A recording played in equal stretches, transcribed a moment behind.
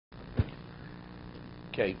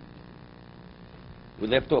Okay. We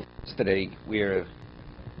left off yesterday where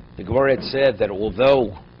the Gemara had said that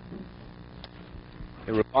although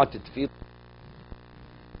in regard to tefillah,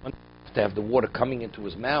 one has to have the water coming into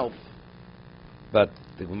his mouth, but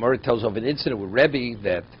the Gemara tells of an incident with Rebbe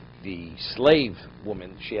that the slave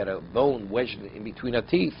woman, she had a bone wedged in between her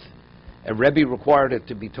teeth, and Rebbe required it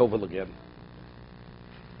to be tovel again.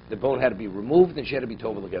 The bone had to be removed, and she had to be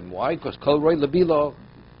tovel again. Why? Because kol roi labilo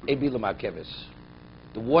ebila ma'keves.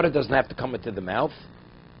 The water doesn't have to come into the mouth,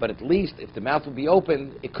 but at least if the mouth would be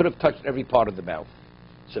open, it could have touched every part of the mouth.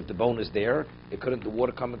 So if the bone is there, the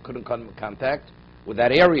water couldn't come in contact with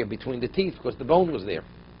that area between the teeth because the bone was there.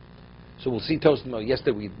 So we'll see Tosmo.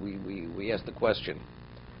 Yesterday we asked the question.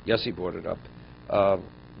 Yossi brought it up.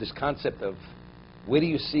 This concept of where do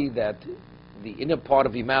you see that the inner part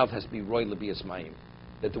of your mouth has to be roy lebias mayim?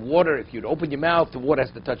 That the water, if you'd open your mouth, the water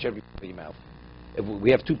has to touch every part of your mouth.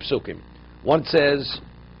 We have two psukim. One says,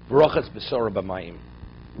 "Brachas b'sora b'mayim,"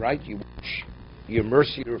 right? You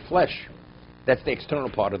immerse your flesh. That's the external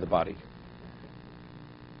part of the body.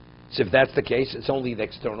 So if that's the case, it's only the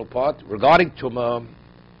external part. Regarding tumah,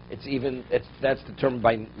 that's determined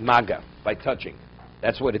by maga, by touching.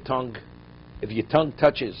 That's where the tongue, if your tongue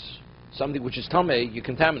touches something which is tameh, you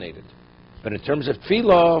contaminate it. But in terms of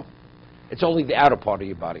tefillah, it's only the outer part of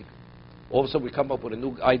your body. All of a sudden we come up with a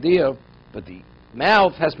new idea, but the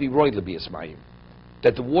mouth has to be roy lebias mayim,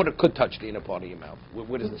 that the water could touch the inner part of your mouth.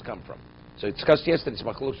 Where does this come from? So it's discussed yesterday, it's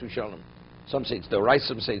machlokes rishonim. Some say it's the right,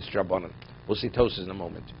 some say it's drabanan. We'll see Tosas in a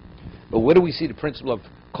moment. But where do we see the principle of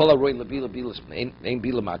kol roy lebila bilas ein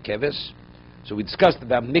bila ma'keves? So we discussed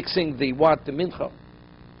about mixing the mincha.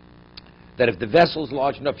 That if the vessel is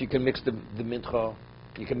large enough, you can mix the mincha,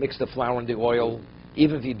 you can mix the flour and the oil.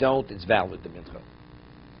 Even if you don't, it's valid, the mincha.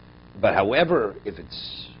 But however, if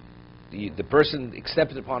it's the person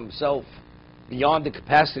accepted upon himself beyond the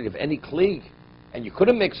capacity of any kli, and you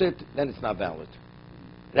couldn't mix it, then it's not valid.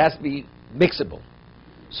 It has to be mixable.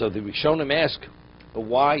 So the Rishonim ask, but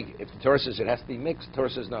why? If the Torah says it has to be mixed, the Torah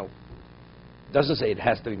says no. It doesn't say it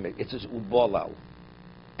has to be mixed. It says ubolal,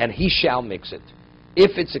 and he shall mix it.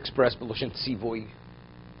 If it's expressed b'loshen tzivoy,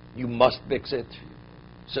 you must mix it.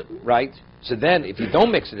 So, right? So then, if you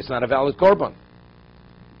don't mix it, it's not a valid korban.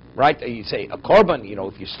 Right? You say a korban,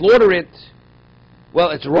 if you slaughter it, well,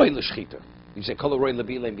 it's roy l'shchita. You say kol roy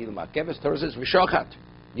lebila and bila ma'keves. Torah says v'shochat.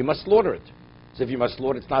 You must slaughter it. So if you must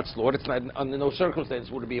slaughter, it's not slaughtered. It's not under no circumstance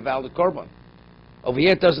would it be a valid korban. Over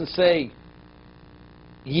here, it doesn't say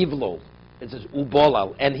yivlo. It says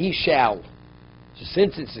ubolal, and he shall. So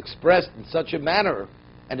since it's expressed in such a manner,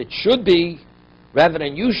 and it should be, rather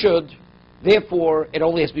than you should, therefore, it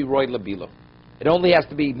only has to be roy labila. It only has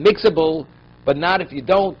to be mixable, but not if you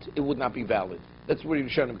don't, it would not be valid. That's what you're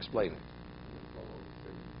trying to explain.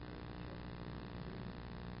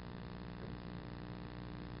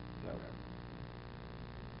 No.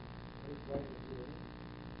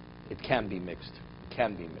 It can be mixed.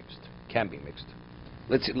 Can be mixed. Can be mixed.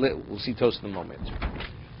 We'll see toast in a moment.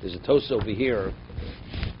 There's a toast over here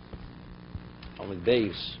on the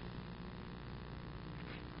base.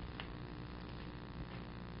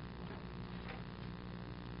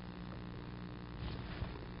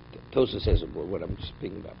 Tosa says what I'm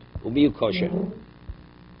speaking about. Umiyu kosher.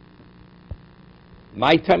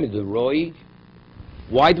 My time is the roy.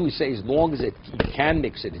 Why do we say as long as you can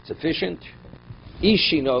mix it, it's sufficient?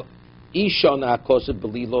 Ishana kosa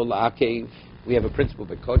belilo la'akev. We have a principle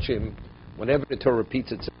by kochim. Whenever the Torah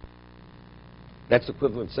repeats itself, that's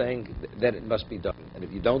equivalent to saying that it must be done. And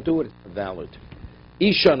if you don't do it, it's not valid.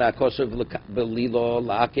 Ishana kosa belilo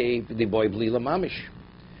la'akev liboy belilo mamish.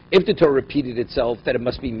 If the Torah repeated itself, that it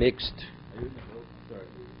must be mixed.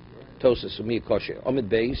 Tosis, Umiya Kosher. Omid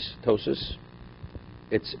Beis, Tosis.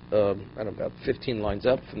 It's about 15 lines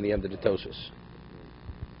up from the end of the Tosis.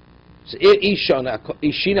 So, Ishina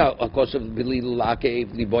Akosav Belila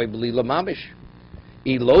Lakev Liboy Belila Mamish.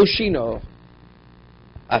 Iloshino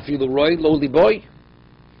Afilu Roy Lo Liboy.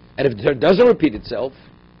 And if the Torah doesn't repeat itself,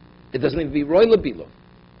 it doesn't even be Roy Labilo.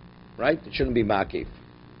 Right? It shouldn't be Makev.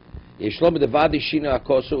 Torah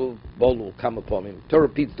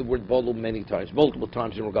repeats the word bolu many times, multiple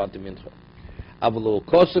times in regard to mincha.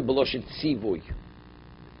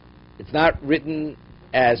 It's not written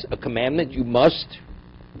as a commandment, you must.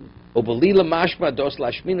 And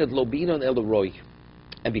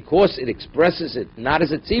because it expresses it not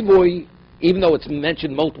as a tzivoy, even though it's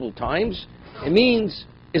mentioned multiple times, it means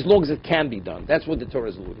as long as it can be done. That's what the Torah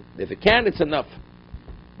is alluding. If it can, it's enough.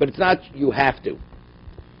 But it's not you have to.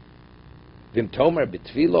 Okay, so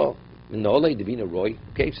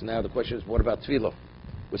now the question is, what about tefillah?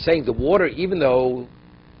 We're saying the water, even though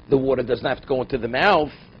the water doesn't have to go into the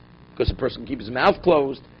mouth, because the person keeps his mouth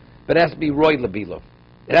closed, but it has to be roy labilo.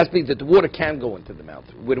 It has to be that the water can go into the mouth.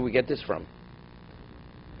 Where do we get this from?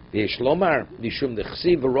 Yeah,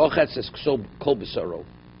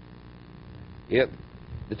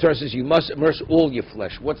 the Torah says you must immerse all your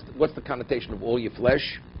flesh. What's the connotation of all your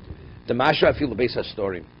flesh? The masha afilu beis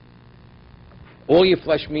hastorim. All your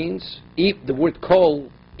flesh means the word kol,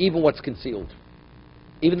 even what's concealed,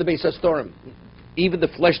 even the beis hastorim, even the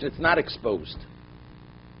flesh that's not exposed.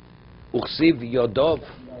 Uchsiv yodov.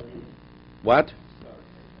 What?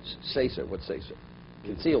 Seser. What's seser?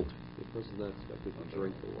 Concealed. The person's not expected to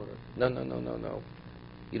drink the water. No.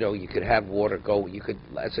 You know, you could have water go. You could,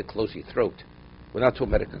 as it close your throat. We're not talking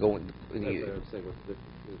about it could go in. That's what I'm saying. If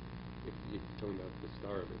you're talking about the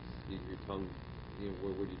star, it's your tongue.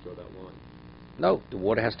 Where would you draw that line? No, the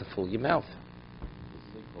water has to fill your mouth.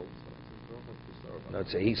 This is cold stuff.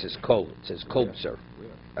 No, he says cold. It says cold, sir. Yeah.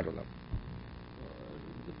 I don't know.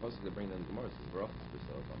 The person that bring down Gemara says brachas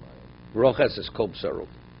b'sar b'mayim. Brachas is cold, sir.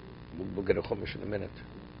 We'll get a chumash in a minute.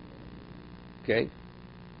 Okay.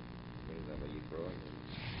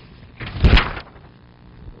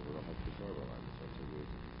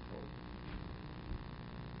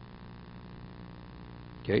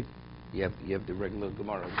 Okay, you have the regular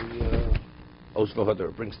Gemara. The Oslo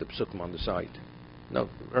Hadar brings the psukim on the side. No,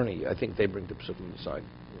 Ernie, I think they bring the psukim on the side.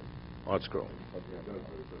 Art scroll.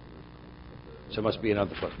 So it must be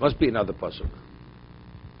another pasuk.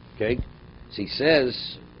 Okay, so he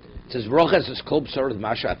says, it says Rochas is kol b'sar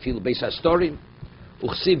masha afilu beis hastorim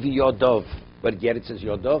uchsiv yodov, but yet it says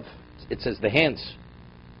yodov. It says the hands,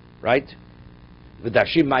 right?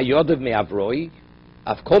 V'dashim ma yodov me'avroi,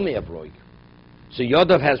 avkol me'avroi. So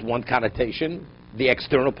Yodov has one connotation, the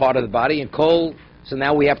external part of the body, and Kol, so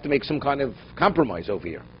now we have to make some kind of compromise over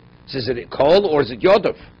here. So is it Kol or is it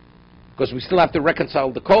Yodov? Because we still have to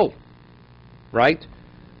reconcile the Kol, right?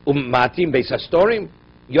 Matim Beis Hastorim.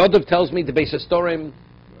 Yodov tells me the Beis Hastorim,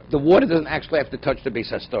 the water doesn't actually have to touch the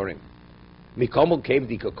Beis Hastorim. Mikomol came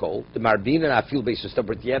dika Kol, the Marbin and I feel Beis Hastorim,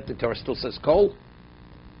 but yet the Torah still says Kol,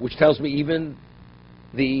 which tells me even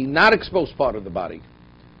the not exposed part of the body.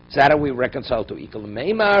 So how do we reconcile to equal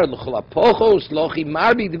meimar l'cholapochos lochi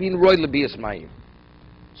marbi devin roy lebias mayim?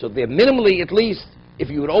 So there, minimally, at least, if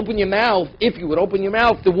you would open your mouth,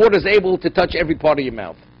 the water is able to touch every part of your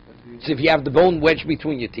mouth. So if you have the bone wedged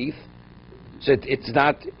between your teeth, so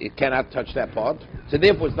it cannot touch that part. So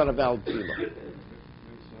therefore, it's not a valid tefillah.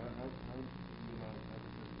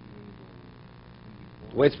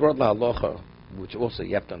 The way it's brought lahalacha, which also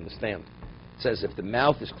you have to understand, it says if the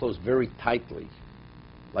mouth is closed very tightly,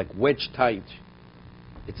 like wedged tight,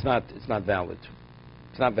 it's not valid.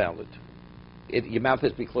 It's not valid. Your mouth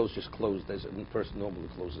has to be closed, just closed as a person normally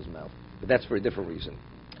closes his mouth. But that's for a different reason.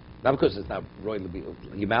 Not because it's not royal.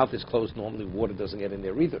 Your mouth is closed normally, water doesn't get in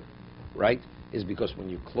there either, right? Is because when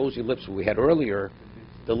you close your lips, what we had earlier,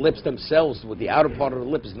 the lips themselves, with the outer part of the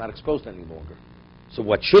lip, is not exposed any longer. So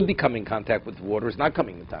what should be coming in contact with the water is not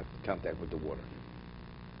coming in contact with the water.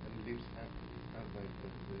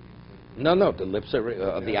 No, the lips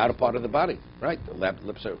are the outer part of the body, right? The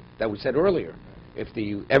lips are, that we said earlier.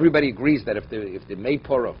 Everybody agrees that if the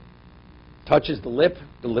meipora touches the lip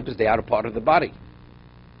is the outer part of the body,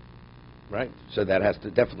 right? So that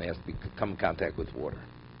definitely has to come in contact with water.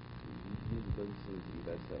 He doesn't seem to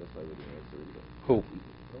be that satisfied with the answer either. Who?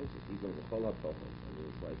 He's going to call up and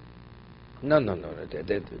it's like. No,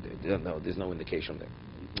 there's no indication there.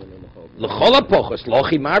 L'chol hapochos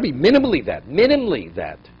lochi marbi, minimally that.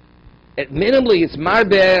 Minimally, it's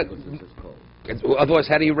marbe. Otherwise,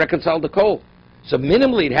 how do you reconcile the kol? So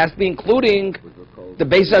minimally, it has to be including the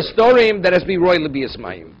beis hastorim that has to be roy lebias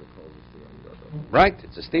mayim. Right?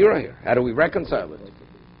 It's a stira here. How do we reconcile it?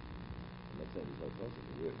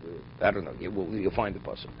 I don't know. You'll find the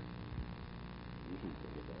pasuk.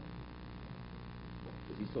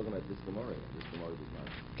 He's talking about this Gemara. This Gemara is not.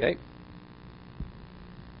 Okay.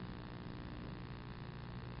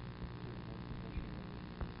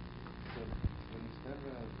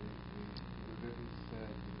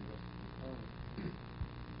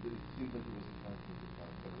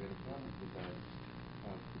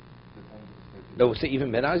 No, so even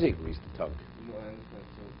Menazir agrees to tongue. No, I understand.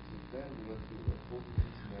 So then we have to hold the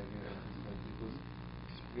scenario and because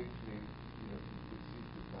sprinkling, you could see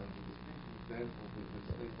the tongue with the sprinkling, therefore the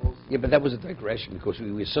also. Yeah, but that was a digression because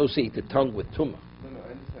we associate the tongue with tumah. No,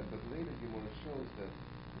 I understand. But later Gemara shows that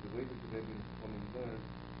the way that the Rebbe commonly learns,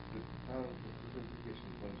 the tongue has different implications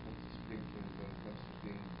when it comes to sprinkling, when it comes to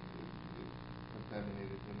being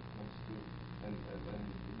contaminated, when it comes to and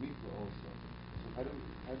the mikvah also. So how do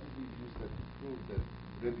we use that to prove that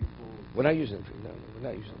the Rebbe calls. We're not using no, we're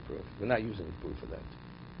not using proof. We're not using proof for that.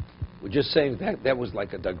 We're just saying that was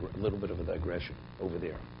like a little bit of a digression over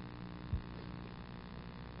there.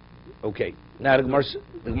 Okay, now the Gemara. Sorry,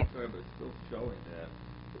 but it's still showing that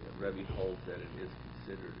Rebbe holds that it is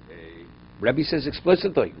considered a... Rebbe says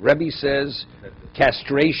explicitly. Rebbe says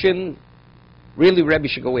castration. Really, Rebbe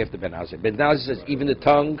should go after Ben Azai. Ben Azai says even the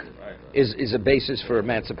tongue is a basis for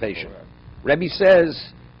emancipation. Correct. Rebbe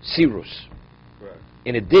says sirus. Correct.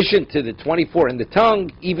 In addition to the 24 in the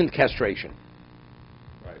tongue, even castration.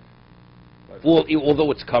 Right. But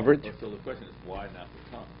Although it's covered. so the question is, why not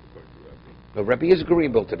the tongue, according to Rebbe? But Rebbe is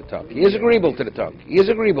agreeable to the tongue. He is agreeable to the tongue. He is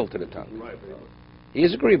agreeable to the tongue. Right, but He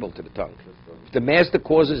is agreeable to the tongue. If the master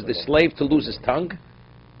causes the slave to lose his tongue,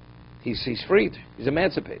 he's freed. He's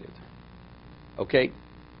emancipated. Okay?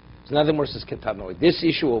 So nothing more says ketanoi. This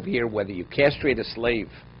issue over here, whether you castrate a slave,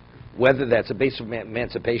 whether that's a base of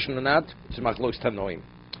emancipation or not, it's machlos tanoim.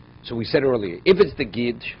 So we said earlier, if it's the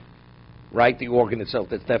gid, right, the organ itself,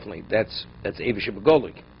 that's avish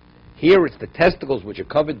begolik. Here it's the testicles which are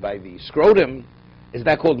covered by the scrotum. Is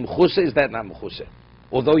that called mechusa? Is that not mechusa?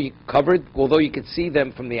 Although you can see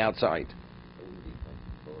them from the outside.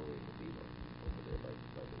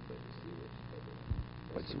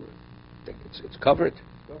 It's covered.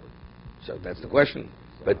 So that's the question.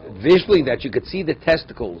 But visually, that you could see the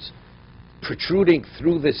testicles protruding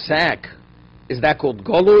through the sac, is that called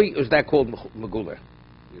golui, or is that called megula?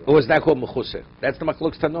 Or is that called mechusa? That's the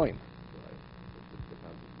machlokes tanoim.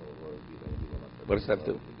 What does that have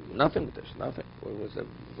to do? Nothing with this. Nothing. What was that?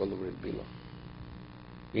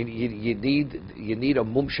 You need a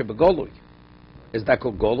mumsha begolui. Is that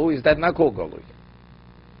called golui? Is that not called golui?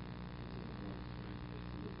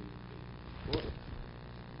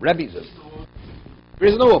 Rebbe says there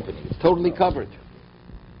is no opening. It's totally covered.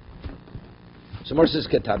 So Mar says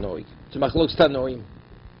ketanoi. It's machlokes tanoim.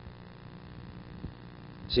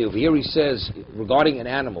 See over here he says regarding an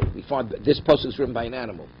animal. We find this pasuk is written by an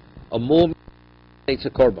animal. A mum takes a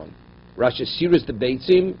korban. Rashi siris the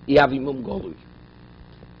beitzim yavi mum golui.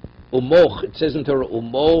 Umoch, it says in Torah,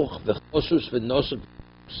 umoch v'chosus v'nosuk.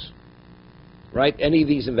 Right? Any of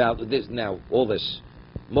these invalid. This now, all this.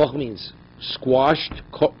 Moch means squashed.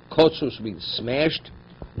 Kotsus means smashed.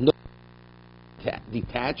 No,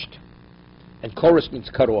 detached. And chorus means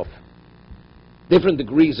cut off. Different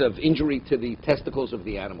degrees of injury to the testicles of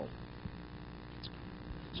the animal.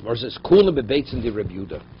 So says, Kula bebeitzin di Reb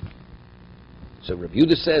Yehuda. So Reb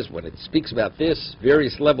Yehuda says, when it speaks about this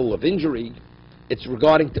various level of injury, it's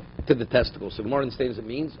regarding to the testicles. So Gemara understands it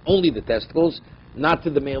means only the testicles, not to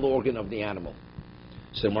the male organ of the animal.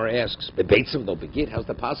 So Gemara asks, bebeitzim no begit, how's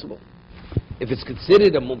that possible? If it's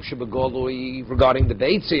considered a mumsha begoloi regarding the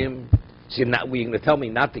beitzim, so you're going to tell me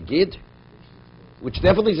not the gid, which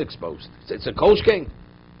definitely is exposed. It's a koshking.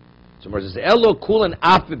 So Gemara says, elo kulan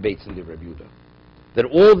af bebeitzim di Reb Yehuda. That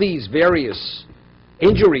all these various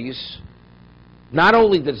injuries, not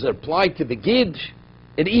only does it apply to the gid,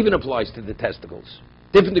 it even applies to the testicles.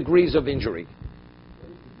 Different degrees of injury.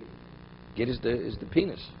 Gid is the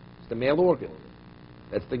penis. It's the male organ.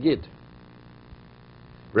 That's the gid.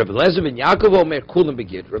 Rebbe Lezer ben Yaakov Omer kulam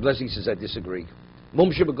begid. Rebbe Lezer says, I disagree.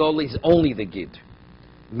 Mumsha begoli is only the gid.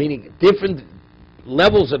 Meaning different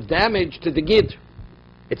levels of damage to the gid.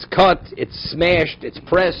 It's cut, it's smashed, it's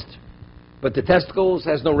pressed. But the testicles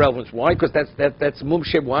has no relevance. Why? Because that's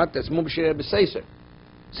mumsha what? That's mumsha b'seisa.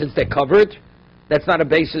 Since they're covered, that's not a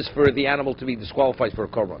basis for the animal to be disqualified for a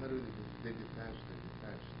korban.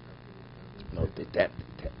 No,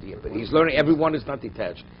 yeah, but he's learning. Everyone is not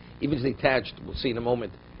detached. Even if it's detached, we'll see in a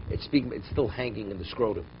moment. It's still hanging in the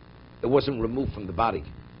scrotum. It wasn't removed from the body.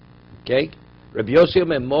 Okay. Rabbi Yossi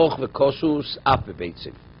Omer moch v'kosus af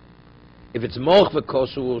bebeitzim. If it's moch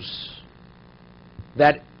v'kosus,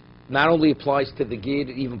 that not only applies to the gid,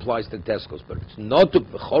 it even applies to the testicles. But if it's notuk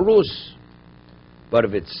v'chorus, but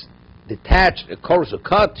if it's detached, a chorus or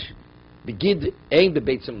cut, the gid ain't the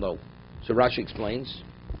beitzim no. So Rashi explains,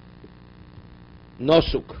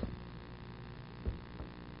 nosuk.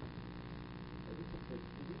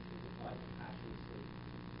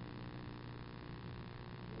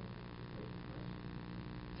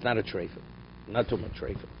 It's not a treifa. Not too much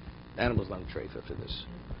treifa. The animal's not a treifa for this.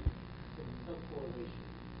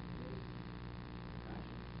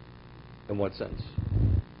 In what sense?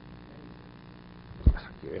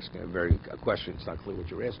 You're asking a question. It's not clear what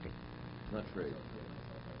you're asking. It's not trade.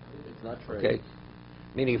 It's not trade. Okay.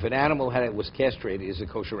 Meaning, if an animal was castrated, is a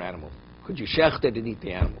kosher animal. Could you shecht it and eat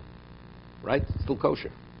the animal? Right? It's still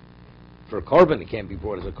kosher. For a korban, it can't be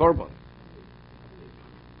brought as a korban.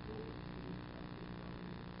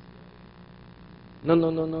 No.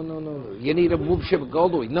 You need a mubshib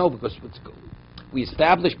golui. No, because we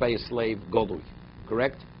established by a slave golui,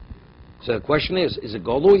 correct? So the question is it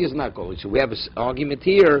golui or is it not golui? So we have an argument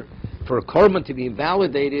here for a korban to be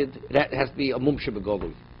invalidated. That has to be a mubshib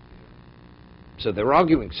golui. So they're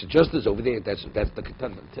arguing. So just as over there, that's the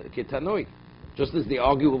kitanoi. Just as they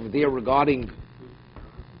argue over there regarding,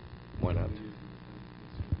 why not?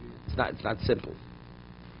 It's not simple.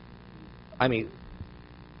 I mean,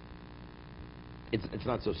 it's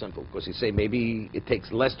not so simple, because you say maybe it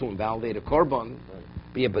takes less to invalidate a korban.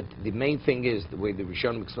 Yeah, but the main thing is the way the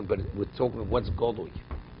Rishonim explain. But we're talking about what's golui.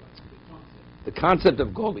 The concept of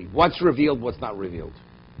golui. What's revealed, what's not revealed.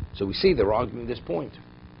 So we see they're arguing this point.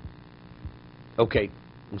 Okay,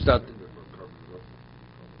 we'll start.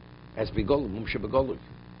 Has to be golui, mumshe begolui.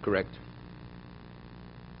 Correct.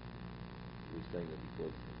 You're saying that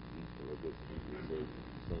because each of us the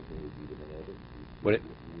same thing would be the manada. What it? The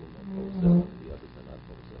others are not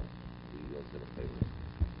wholesale. The set of paper.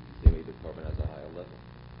 They made the carbon has a higher level,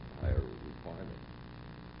 a higher requirement.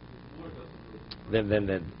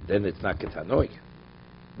 Then it's not katanoi.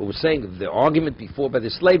 But we're saying the argument before by the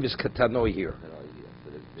slave is katanoi here.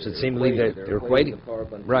 So it seemingly they're equating.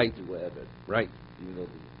 The Right. to Ebed, Right. even though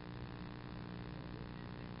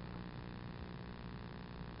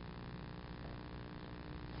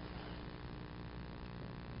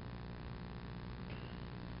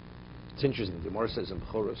It's interesting. The Gemara says in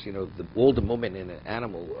Bechoros, all the movement in an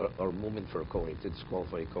animal are movement for a kohen to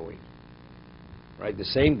disqualify a kohen. Right? The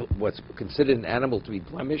same, what's considered an animal to be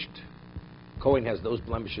blemished, kohen has those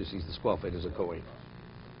blemishes, he's disqualified as a kohen.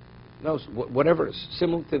 No, whatever is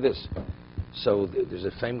similar to this. So there's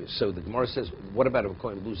a famous. So the Gemara says, what about if a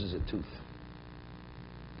kohen loses a tooth?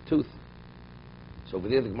 Tooth. So over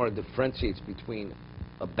there, the Gemara differentiates between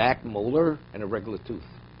a back molar and a regular tooth.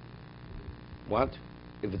 What?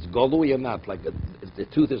 If it's golui or not, like if the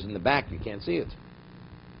tooth is in the back, you can't see it.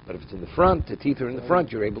 But if it's in the front, the teeth are in the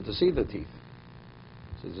front, you're able to see the teeth.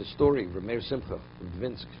 So there's a story, Rameir Simcha from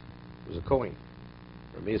Dvinsk was a Kohen.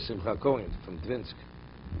 Rameir Simcha Kohen from Dvinsk.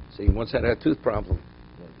 So he once had a tooth problem.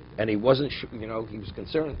 And he wasn't, he was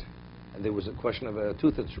concerned. And there was a question of a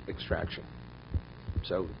tooth extraction.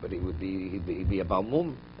 So, but he'd be a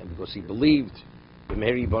Balmum, and because he believed the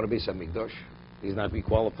Mary Barabes HaMikdash, he's not be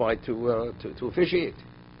qualified to officiate.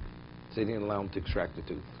 So they didn't allow him to extract the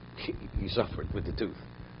tooth. He suffered with the tooth,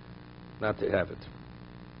 not to have it.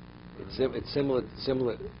 It's similar.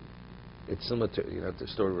 It's similar to the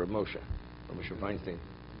story of Moshe Feinstein,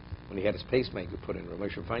 when he had his pacemaker put in.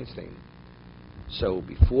 Moshe Feinstein. So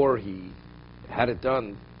before he had it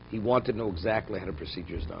done, he wanted to know exactly how the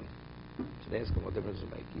procedure is done. So they asked him, what difference does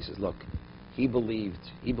it make? He says, look, he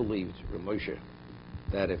believed Moshe,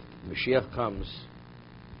 that if Mashiach comes,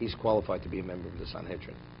 he's qualified to be a member of the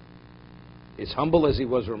Sanhedrin. As humble as he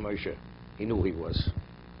was, Moshe, he knew who he was.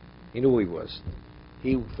 He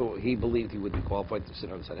believed he would be qualified to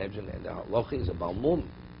sit on the Sanhedrin, and the halacha is a Balmum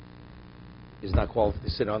is not qualified to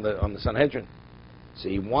sit on the Sanhedrin. So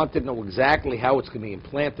he wanted to know exactly how it's going to be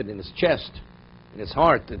implanted in his chest, in his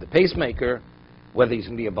heart, the pacemaker, whether he's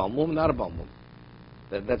going to be a Balmum or not a Balmum.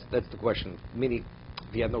 That's the question. Meaning,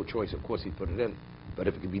 if he had no choice, of course he'd put it in. But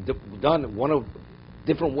if it could be done one of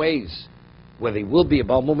different ways, whether he will be a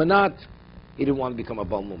Balmum or not, he didn't want to become a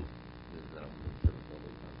Balmum.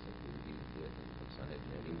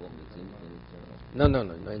 No,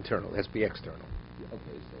 internal. It has to be external.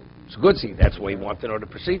 So good, see, that's why he wanted to know the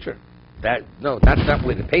procedure. That's not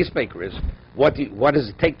where the pacemaker is. What does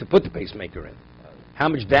it take to put the pacemaker in? How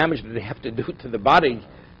much damage do they have to do to the body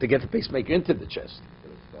to get the pacemaker into the chest?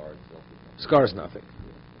 Scar's nothing.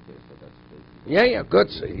 Yeah, good.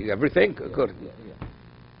 So everything good.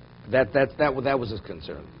 That was his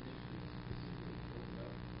concern.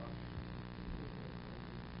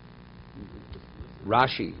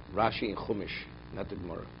 Rashi and Chumash, not the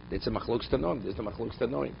Gemara. It's a machlokes tanoim. There's the machlokes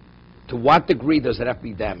tanoim. To what degree does it have to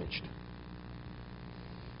be damaged?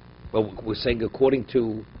 Well, we're saying according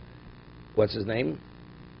to what's his name,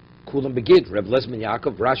 Kulam Begid, Reb Lezman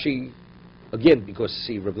Yaakov, Rashi, again, because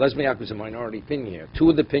see, Reb Lezman Yaakov is a minority opinion here.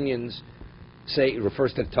 Two of the opinions say it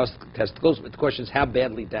refers to the testicles, but the question is how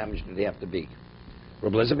badly damaged do they have to be?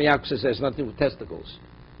 Reb Lezman Yaakov says there's nothing with testicles.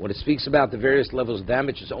 When it speaks about the various levels of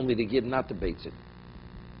damage, it's only the Gid, not the Beitzin.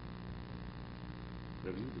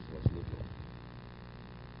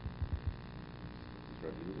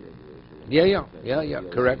 Yeah.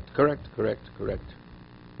 Correct.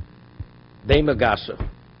 Beimagasa,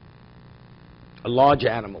 a large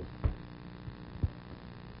animal.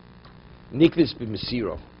 Nikvis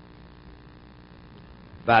b'mesiro.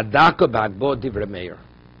 V'adaka b'agbo divrei meir.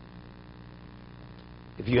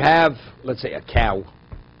 If you have, let's say, a cow,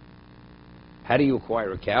 how do you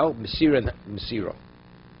acquire a cow? Mesira and Mesiro.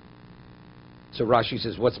 So Rashi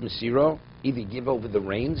says, what's Mesiro? Either you give over the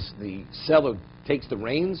reins, the seller takes the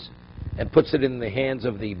reins and puts it in the hands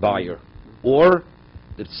of the buyer, or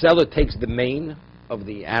the seller takes the mane of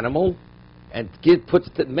the animal and puts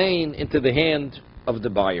the mane into the hand of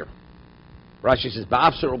the buyer. Rashi says,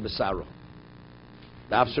 Ba'afsar or Basaro.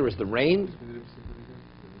 The afsar is the rein.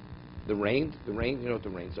 The rein, you know what the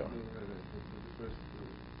reins are.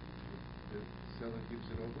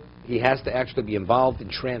 He has to actually be involved in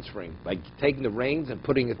transferring by taking the reins and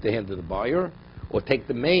putting it in the hand of the buyer, or take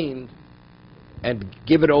the mane and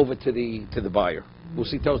give it over to the buyer. We'll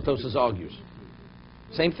see. Tosas argues.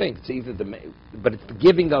 Same thing. It's either but it's the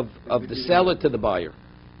giving of the seller to the buyer.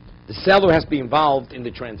 The seller has to be involved in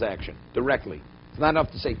the transaction directly. It's not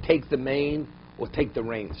enough to say take the mane or take the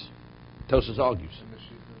reins. Tosas argues.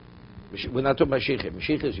 We're not talking about Mashiach.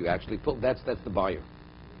 Mashiach is you actually pull. That's the buyer.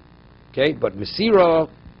 Okay, but Mesira,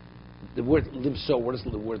 the word limso. What does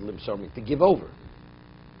the word limso mean? To give over.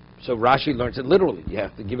 So Rashi learns it literally. You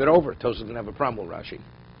have to give it over. Tosas doesn't have a problem with Rashi.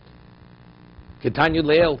 Ketanya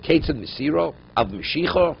leil ketzad Mesiro av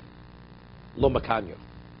Mashiach lo makanyo.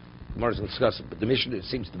 Gemara doesn't discuss it, but the mission it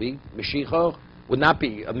seems to be Mashiach would not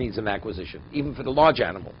be a means of acquisition, even for the large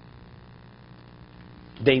animal.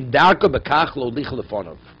 Dein darka bekach lo lich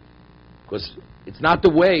lefonov. Because it's not the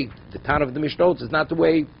way, the town of the Mishnah is not the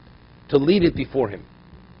way to lead it before him.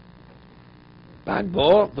 But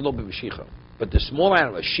the small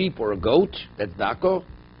animal, a sheep or a goat, that's dako,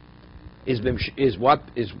 is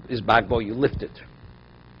bagbo, you lift it.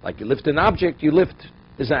 Like you lift an object, you lift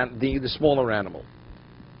the smaller animal.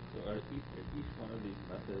 So are each one of these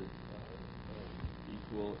methods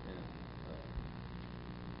equal in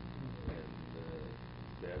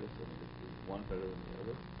status? I mean, is one better than the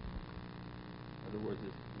other? In other words,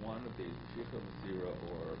 is one of these Mashiach, Masira,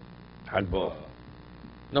 or Hadbo.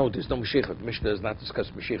 No, there's no Mashiach. The Mishnah does not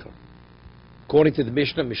discuss Mashiach. According to the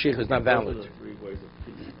Mishnah, Mashiach is not valid. those are the three ways of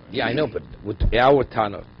keeping, right? Yeah, I know, but with our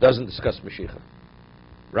Tana doesn't discuss Mashiach.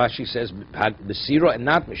 Rashi says Masira and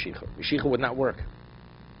not Mashiach. Mashiach would not work.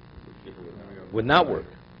 Would not work.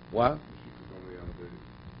 What?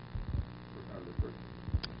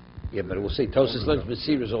 Yeah, but we'll see. Tosas learns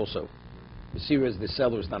Masira is also. Masira is the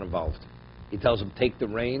seller is not involved. He tells him take the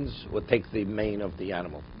reins or take the mane of the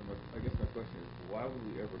animal. I guess my question is, why would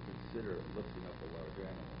we ever consider lifting up a large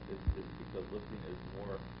animal? Is it because lifting is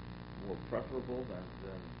more preferable than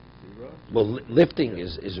zero? Well, lifting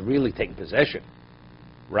is really taking possession,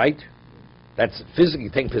 right? That's physically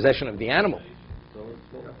taking possession of the animal. So it's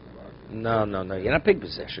still No, you're not taking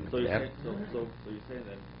possession of so the you're animal. saying, so you're saying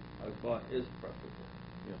that Hadbah is preferable?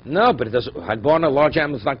 No, but it doesn't. Hadbah on a large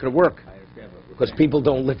animal is not going to work I understand, but because people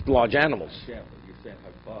don't lift large animals. I understand, but you're saying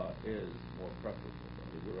Hadbah is more preferable.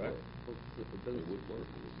 Is it right? It doesn't work.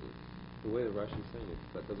 The way that Rashi is saying it,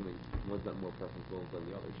 that doesn't mean one's not more preferable than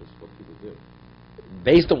the other. It's just what people do.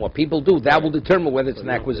 Based on what people do, that will determine whether it's an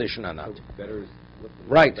acquisition or not. So better is lifting.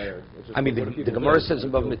 Right. Better. It's just I mean, what do the people Gemara do? says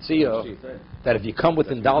above What do Mitzvah people do? that if you come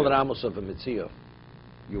within That's what Daled you do. Amos of a Mitzvah,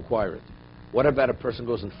 you acquire it. What about a person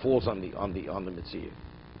goes and falls on the Mitzvah?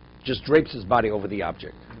 Just drapes his body over the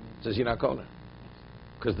object. Says you're not going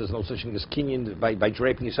because there's no such thing as kinyan by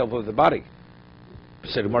draping yourself over the body.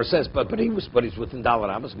 So the Gemara says, but he's within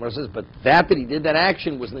Daled Amos. Gemara says, but that he did that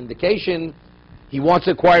action was an indication he wants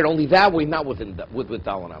to acquire it only that way, not with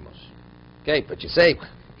Daled Amos. Okay, but you say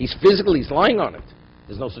he's lying on it.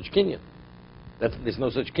 There's no such kinyan. There's no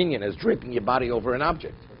such kinyan as draping your body over an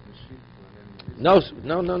object. No.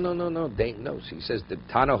 He says the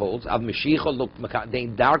Tana holds av Mashiach look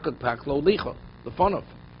dein darkot paklo licha the fun of.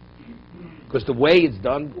 Because the way it's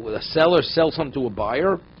done, when a seller sells something to a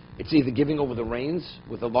buyer, it's either giving over the reins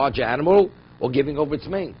with a large animal or giving over its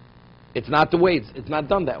mane. It's not the way. It's not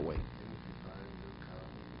done that way.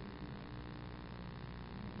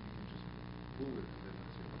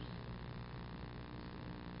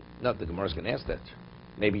 No, the Gemara's going to ask that.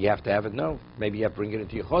 Maybe you have to have it. No, maybe you have to bring it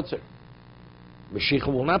into your chotzer. Mashiach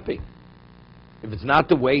will not be. If it's not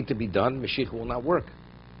the way to be done, Mashiach will not work.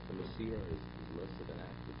 The Masira is less of an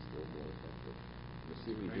act, it's still more effective.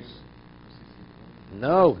 Masira, you just...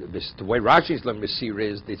 No, the way Rashi's learned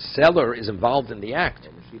Masira is the seller is involved in the act.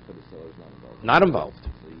 Mashiach, the seller is not involved. Not involved.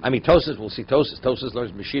 I mean, Tosas, we'll see Tosas. Tosas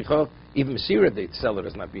learns Mashiach, even Masira, the seller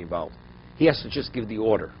does not be involved. He has to just give the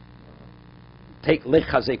order. Take lech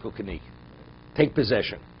chazeku kani. Take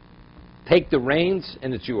possession. Take the reins,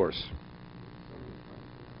 and it's yours.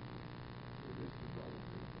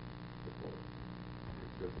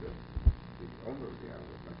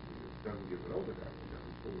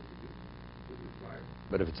 required.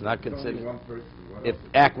 But if it's not It's only considered, one person, what if else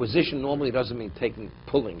is- acquisition normally doesn't mean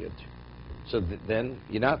pulling it, so then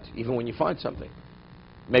you're not, even when you find something.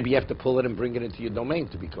 Maybe you have to pull it and bring it into your domain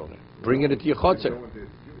to be kohen. Bring it into your No chotzer. one did give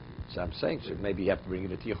it to So I'm saying, so maybe you have to bring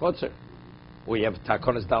it into your chotzer. Or you have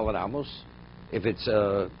takonas dalar amos. If it's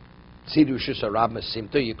tzidushus or rab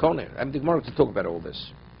mesimta, you kohen. I'm the Gemara to talk about all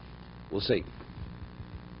this. We'll see.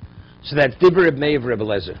 So that's Dibur Reb Meir Reb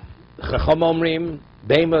Eliezer. Chacham omrim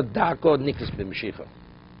beima dako nikas b'meshicha.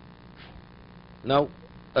 No,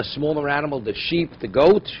 a smaller animal, the sheep, the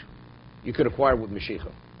goat, you could acquire with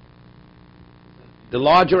meshicha. The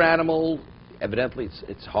larger animal, evidently,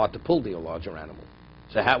 it's hard to pull the larger animal.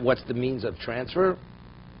 So what's the means of transfer?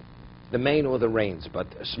 The mane or the reins. But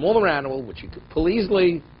a smaller animal, which you could pull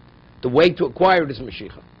easily, the way to acquire it is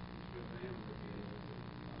meshicha.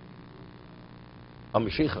 A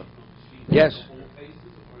meshicha. Yes.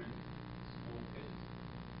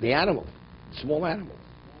 The animal. Small animal.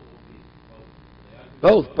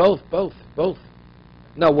 Both.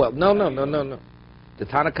 No. The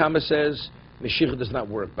Tanakama says meshicha does not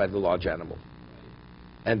work by the large animal.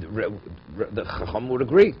 And the Chacham would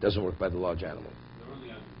agree, it doesn't work by the large animal.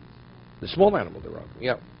 The small animal, they're wrong.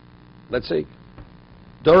 Yeah. Let's see.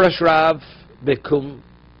 Dorash Rav bekum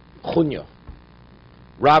chunya.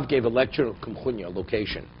 Rav gave a lecture of kum chunya,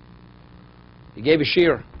 location. He gave a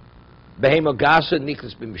shir. Behema gasa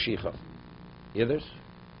niklas b'meshicha. You hear this?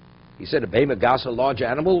 He said a behema gasa, a large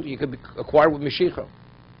animal, you could acquire with meshicha.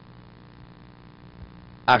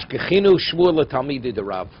 Ashkechinu Shmuel Talmidi de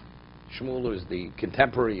Rav. Shmuel is the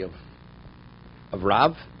contemporary of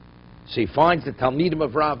Rav. So he finds the Talmidim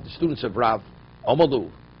of Rav, the students of Rav.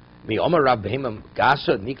 Omalu, mi Omar Rav behema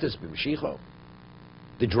gasa niklas b'meshicha.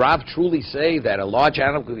 Did Rav truly say that a large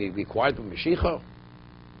animal could be acquired with meshicha?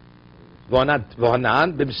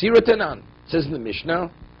 V'hanan b'mesira tenan. It says in the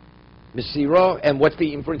Mishnah, mesira, and what's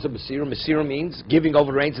the inference of mesira? Mesira means giving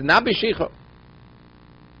over reins and not meshicha.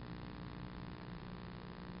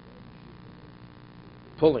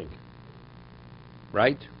 Pulling.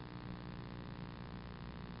 Right?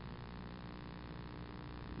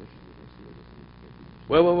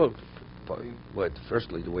 Well. What?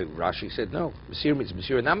 Firstly, the way Rashi said, no. Mesira means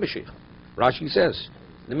mesira, not meshicha. Rashi says,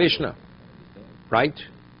 the Mishnah. Right?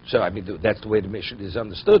 So, I mean, that's the way the Mishnah is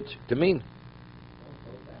understood to mean.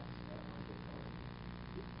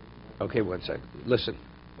 Okay, one second. Listen,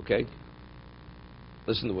 okay?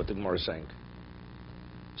 Listen to what the Gemara is saying.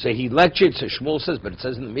 So he lectured, so Shmuel says, but it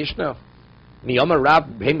says in the Mishnah, Miyama Rav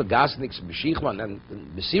behema gasniks b'shichman and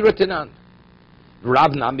Mesira tenan.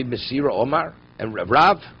 Rav nami Mesira Omar and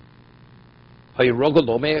Rav Hayirogel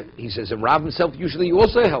Omer. He says, and Rav himself usually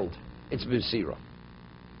also held it's Mesira.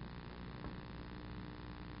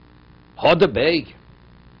 Hoda Bey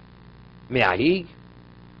Me'ahi.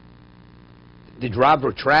 Did Rav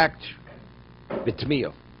retract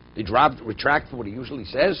B'tmiya? Did Rav retract from what he usually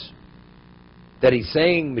says? That he's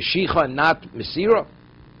saying Meshicha and not Mesira?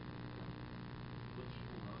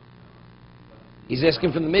 He's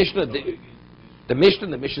asking from the Mishnah. The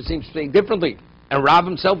Mishnah seems to say differently. And Rav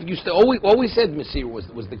himself used to always said Mesira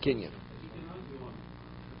was the Kinyan.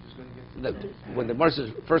 When the Gemara says,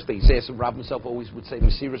 first thing he says, Rav himself always would say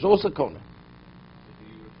Mesira is also Kona.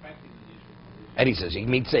 And he says, he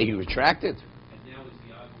means say he retracted.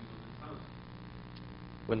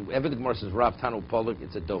 Whenever the Gemara says Rav Tanu Polik,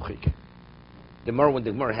 it's a dochik. When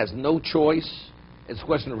the Gemara has no choice, it's a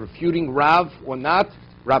question of refuting Rav or not,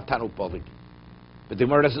 Rav Tanu Polik. But the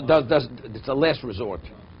Gemara does it's a last resort.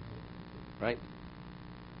 Right?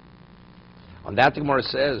 On that the Gemara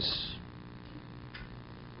says,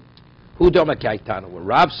 Hu Doma Kaitana. When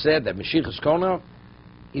Rav said that Mashiach is Kona,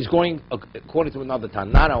 he's going according to another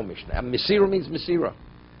Tana, not our Mishnah. And Mesira means Mesira.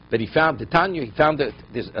 But he found the Tanya, he found that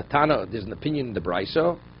there's an opinion in the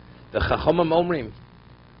Braiso, the Chachamim Omrim,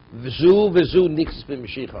 V'zu Nixis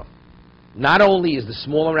b'Meshicha. Not only is the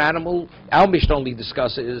smaller animal, our Mishnah only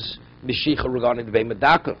discusses Meshicha regarding the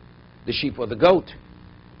Veimadaka, the sheep or the goat.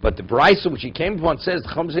 But the Braiso, which he came upon, says,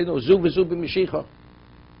 V'zu b'Meshicha,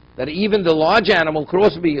 that even the large animal could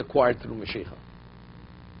also be acquired through Meshicha.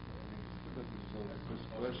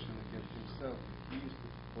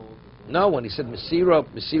 No, when he said Mesira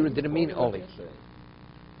didn't mean only.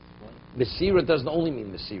 Mesira doesn't only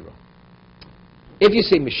mean Mesira. If you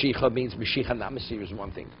say Meshicha means Meshicha, not Mesira is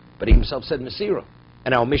one thing. But he himself said Mesira.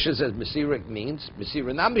 And our Mishnah says Mesira means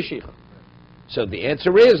Mesira, not Meshicha. So the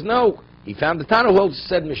answer is no. He found the Tana who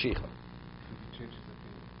said Meshicha.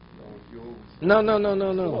 No.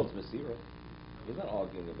 It's Mesira. He's not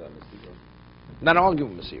arguing about Mesira. Not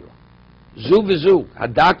arguing with Mesira. Zu v'zu.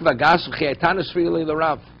 Hadak v'agasu chi'etana sfirili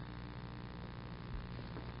l'rav.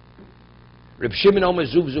 Reb Shimon Omer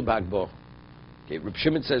Zuv Zub Hagbo. Okay, Reb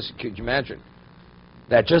Shimon says, could you imagine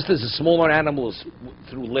that just as the smaller animals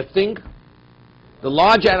through lifting, the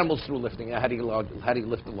large animals through lifting. How do you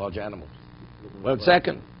lift the large animals? 1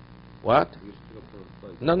 second. What?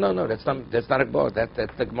 No. That's not Hagbo. That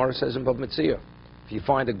the Gemara says in Bab Metzia. If you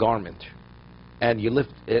find a garment and you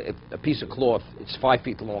lift a piece of cloth, it's 5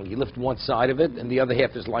 feet long. You lift one side of it, and the other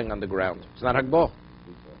half is lying on the ground. It's not Hagbo.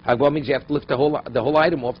 Hagbo means you have to lift the whole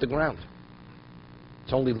item off the ground.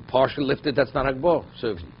 It's only partially lifted. That's not Hagbo. So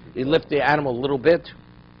if you lift the animal a little bit,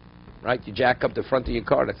 right? You jack up the front of your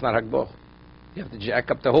car. That's not Hagbo. You have to jack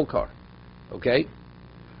up the whole car. Okay?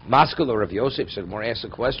 Maskul or Rav Yosef said, more ask a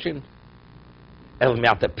question. El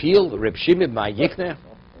Matapil, Reb Shimon Ma'yikne.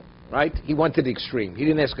 Right? He went to the extreme. He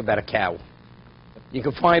didn't ask about a cow. You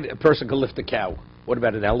can find a person can lift a cow. What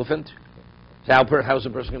about an elephant? So how's a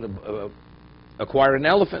person going to acquire an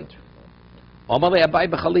elephant?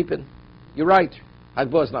 You're right.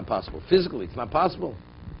 Hagbo is not possible. Physically, it's not possible.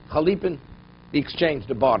 Chalipin, the exchange,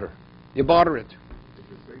 the barter. You barter it.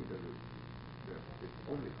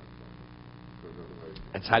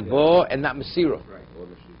 It's Hagbo and not Mesira.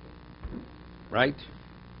 Right?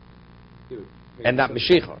 And not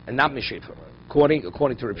Meshicha.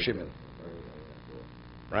 According to Reb Shimon.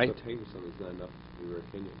 Right?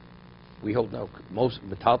 We hold no. Most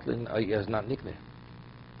Metaltlin is not nickname.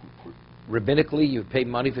 Rabbinically, you pay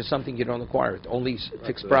money for something, you don't acquire it. Only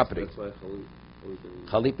fixed property. That's why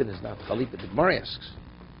Chalipin is not. Chalipin, the Gemara asks.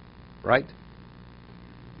 Right?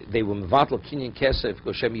 They were mevatl kinyan kesef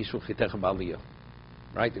goshem yisuf chitecha b'aliyah.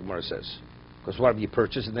 Right? The Gemara says. Because whatever you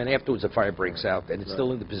purchase, and then afterwards the fire breaks out, and it's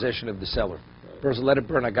still in the possession of the seller. Person, let it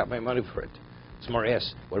burn, I got my money for it. The Gemara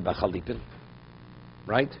asks, what about Chalipin?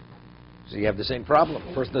 Right? So you have the same problem.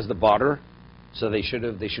 First does the barter, so they should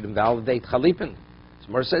invalidate Chalipin. The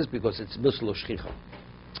Gemara says because it's muslo shchicha.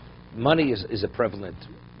 Money is a prevalent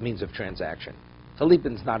means of transaction.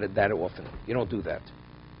 Chalipin is not that often. You don't do that.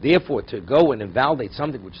 Therefore, to go and invalidate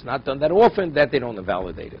something which is not done that often, that they don't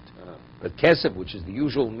invalidate it. But kesef, which is the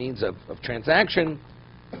usual means of transaction,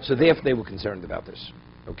 so therefore they were concerned about this.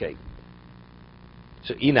 Okay.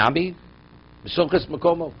 So inami, b'soches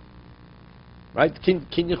makomo, right? Kin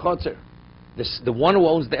yechotzer. The one who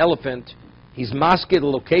owns the elephant, he's masking the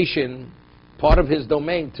location, part of his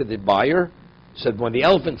domain, to the buyer. So that when the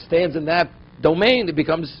elephant stands in that domain, it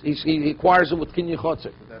becomes he acquires it with kin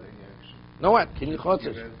yechotzer. No what? Kin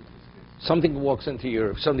yechotzer. Something walks into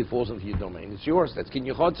your, if something falls into your domain, it's yours. That's kin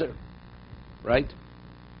yechotzer. Right?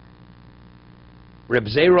 Reb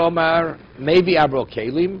Vaeira Omar, maybe abro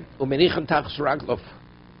kelim, umenichem tachas raglov.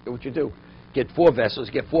 What you do? Get 4 vessels,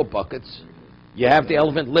 get 4 buckets. You have the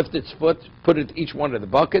elephant lift its foot, put it each one of the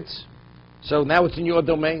buckets. So now it's in your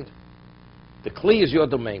domain. The kli is your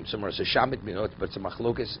domain. Somewhere says shamit minot, but it's a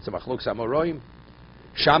machlokes amoroim.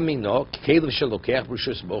 Sham mino kelim shelokech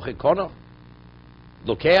b'rishus boche kono.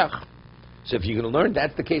 Lokech. So if you're going to learn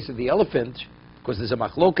that's the case of the elephant, because there's a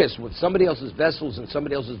machlokes with somebody else's vessels and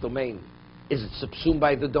somebody else's domain. Is it subsumed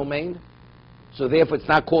by the domain? So therefore it's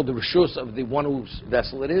not called the rishus of the one whose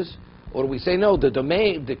vessel it is? Or do we say no, the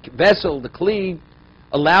domain, the vessel, the kli,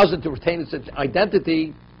 allows it to retain its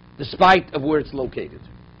identity despite of where it's located.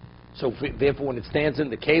 So therefore when it stands in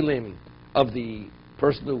the kelim of the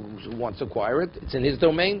person who wants to acquire it, it's in his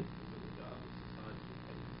domain?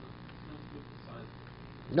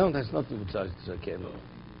 No, that's nothing besides the kelim.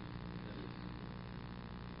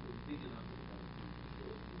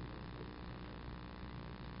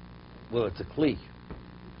 Well, it's a kli.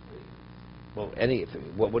 Well,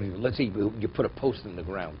 let's say you put a post in the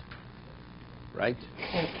ground, right?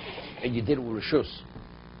 And you did it with rishus.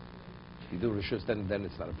 You do rishus, then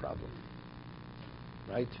it's not a problem,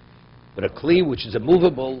 right? But a kli, which is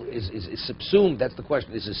immovable, is subsumed. That's the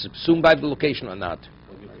question: is it subsumed by the location or not?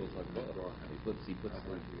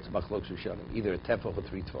 It's machlok shushanim. Either a tefach or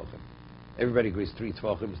 3 tvachim. Everybody agrees 3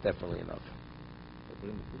 tvachim is definitely enough.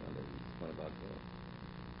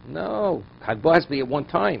 No, Hagbo has to be at one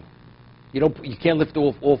time. You can't lift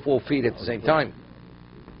all 4 feet at the same time.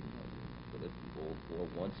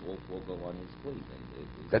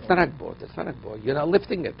 That's not Hagbo. That's not Hagbo. You're not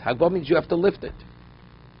lifting it. Hagbo means you have to lift it.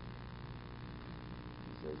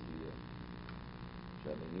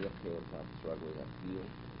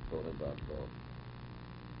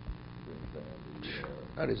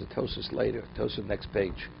 That is a Tosus later. Tosus next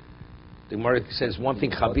page. The Gemara says one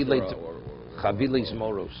thing. Chavilis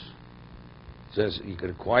moros. Says you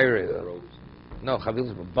could acquire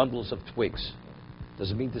chavilis bundles of twigs.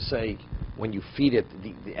 Does it mean to say when you feed it,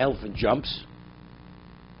 the elephant jumps?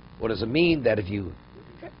 Or does it mean that if you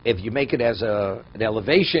make it as an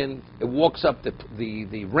elevation, it walks up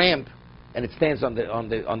the ramp and it stands on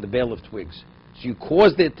the bale of twigs. So you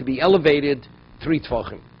caused it to be elevated 3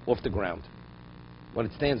 tefachim off the ground when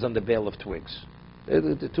it stands on the bale of twigs.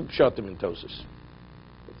 The two pshatim in Tosus.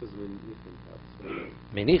 What does mean?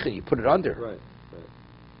 Menicha, you put it under. Right.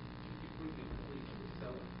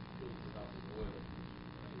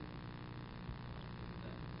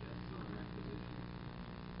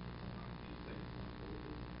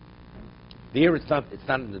 There, it's not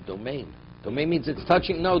in the domain. Domain means it's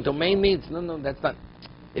touching. No, domain means no. That's not.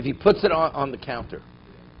 If he puts it on the counter,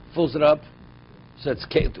 fills it up, so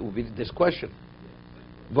it will be this question.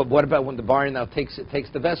 But what about when the buyer now takes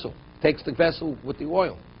the vessel with the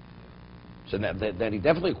oil? So then he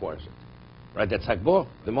definitely acquires it, right? That's hakbah.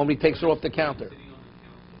 The moment he takes it off the counter.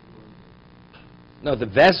 No, the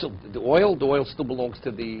vessel, the oil still belongs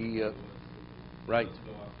to the right.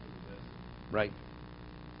 Right.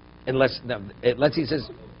 Unless he says,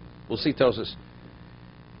 we'll see Tosus.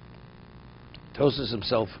 Tosus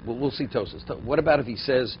himself, we'll see Tosus. What about if he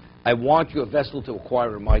says, I want your vessel to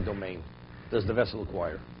acquire in my domain? Does the vessel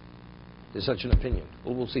acquire? There's such an opinion.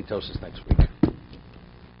 We'll see Tosus next week.